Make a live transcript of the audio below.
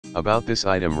About this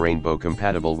item: rainbow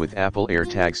compatible with Apple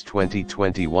AirTags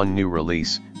 2021 new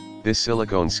release. This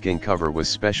silicone skin cover was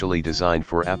specially designed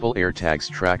for Apple AirTags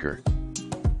tracker.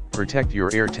 Protect your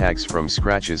AirTags from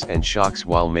scratches and shocks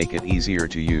while make it easier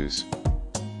to use.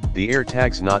 The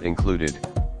AirTags not included: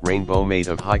 rainbow, made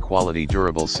of high-quality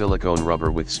durable silicone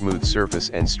rubber with smooth surface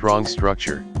and strong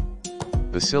structure.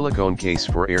 The silicone case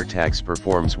for AirTags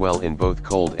performs well in both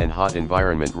cold and hot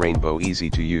environment. Rainbow, easy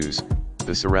to use.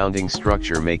 The surrounding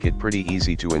structure make it pretty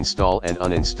easy to install and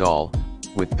uninstall.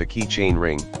 With the keychain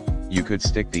ring, you could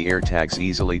stick the AirTags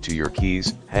easily to your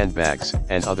keys, handbags,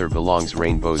 and other belongings.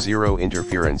 Rainbow, zero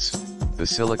interference. The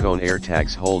silicone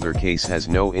AirTags holder case has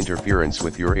no interference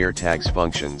with your AirTags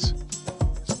functions.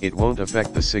 It won't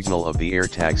affect the signal of the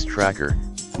AirTags tracker,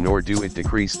 nor do it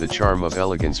decrease the charm of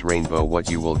elegance. Rainbow, what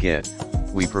you will get: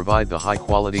 we provide the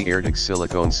high-quality AirTags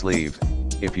silicone sleeve.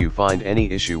 If you find any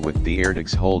issue with the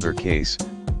AirTags holder case,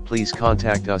 please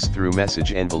contact us through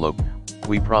message envelope.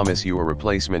 We promise you a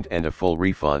replacement and a full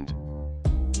refund.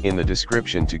 In the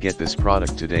description to get this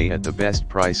product today at the best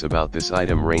price. About this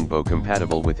item: rainbow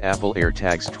compatible with Apple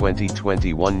AirTags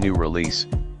 2021 new release.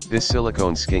 This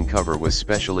silicone skin cover was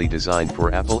specially designed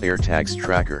for Apple AirTags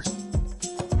tracker.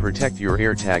 Protect your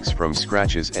AirTags from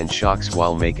scratches and shocks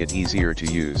while make it easier to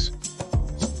use.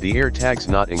 The AirTags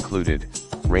not included: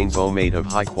 rainbow, made of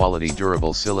high-quality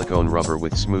durable silicone rubber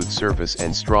with smooth surface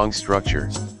and strong structure.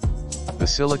 The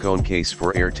silicone case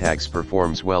for AirTags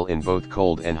performs well in both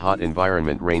cold and hot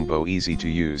environment. Rainbow, easy to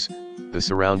use. The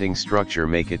surrounding structure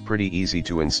make it pretty easy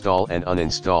to install and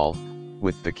uninstall.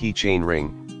 With the keychain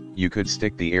ring, you could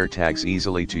stick the AirTags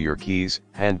easily to your keys,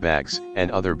 handbags,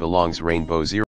 and other belongings. Rainbow, zero